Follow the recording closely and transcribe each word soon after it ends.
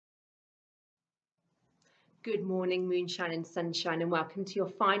Good morning, moonshine and sunshine, and welcome to your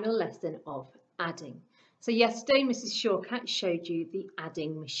final lesson of adding. So yesterday, Mrs. Shawcat showed you the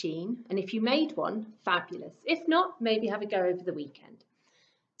adding machine, and if you made one, fabulous. If not, maybe have a go over the weekend.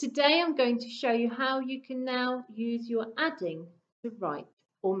 Today, I'm going to show you how you can now use your adding to write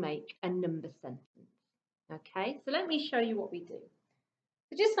or make a number sentence. Okay, so let me show you what we do.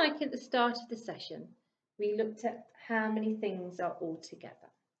 So just like at the start of the session, we looked at how many things are all together.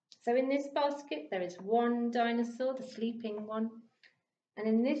 So in this basket, there is one dinosaur, the sleeping one. And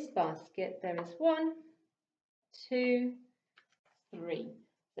in this basket, there is 1, 2, 3.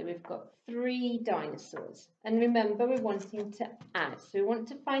 So we've got 3 dinosaurs. And remember, we're wanting to add. So we want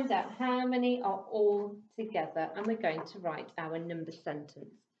to find out how many are all together. And we're going to write our number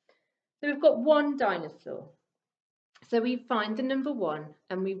sentence. So we've got 1 dinosaur. So we find the number 1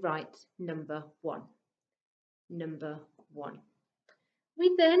 and we write number 1. Number 1.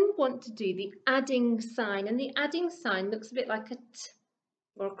 We then want to do the adding sign, and the adding sign looks a bit like a T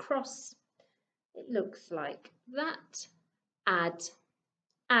or a cross. It looks like that.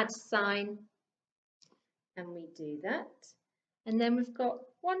 Add sign, and we do that. And then we've got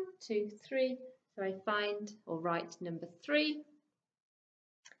 1, 2, 3. So I find or write number 3.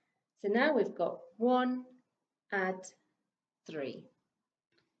 So now we've got 1, add 3.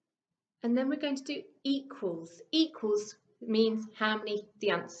 And then we're going to do equals. Equals means how many, the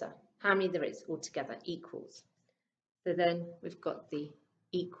answer, how many there is altogether, equals. So then we've got the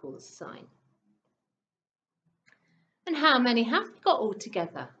equals sign. And how many have we got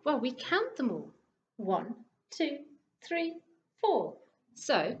altogether? Well, we count them all. 1, 2, 3, 4.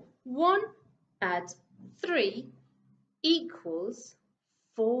 So 1 add 3 equals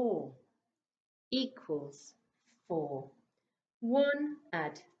 4. Equals 4. 1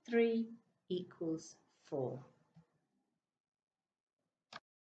 add 3 equals 4.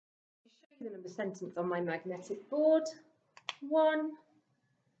 The number sentence on my magnetic board. 1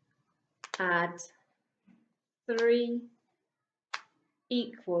 add 3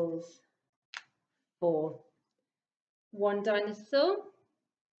 equals 4. 1 dinosaur,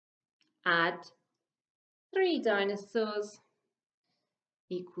 add 3 dinosaurs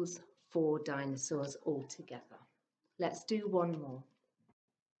equals 4 dinosaurs altogether. Let's do one more.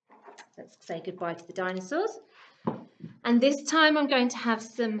 Let's say goodbye to the dinosaurs. And this time I'm going to have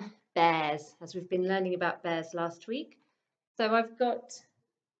some bears, as we've been learning about bears last week. So I've got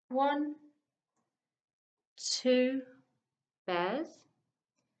 1, 2 bears,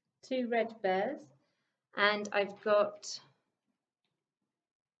 2 red bears, and I've got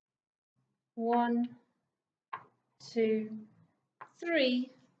 1, 2,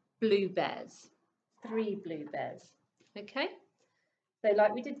 3 blue bears. 3 blue bears. Okay? So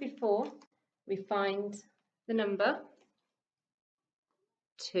like we did before, we find the number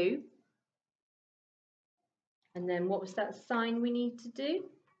 2. And then what was that sign we need to do?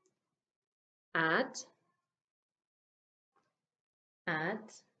 Add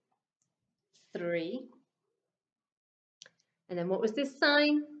 3. And then what was this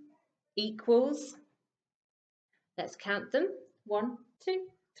sign? Equals. Let's count them. 1, 2,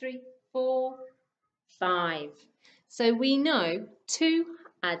 3, 4, 5. So we know 2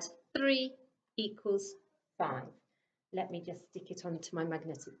 add 3 equals 5. Let me just stick it onto my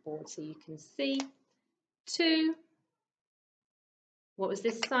magnetic board so you can see. 2. What was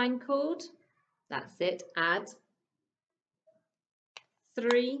this sign called? That's it. Add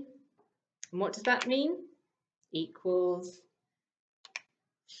 3. And what does that mean? Equals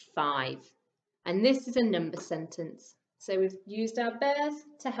 5. And this is a number sentence. So we've used our bears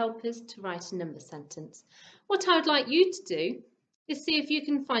to help us to write a number sentence. What I would like you to do is see if you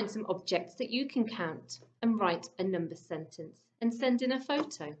can find some objects that you can count and write a number sentence and send in a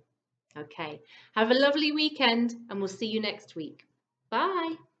photo. Okay, have a lovely weekend and we'll see you next week.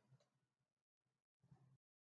 Bye.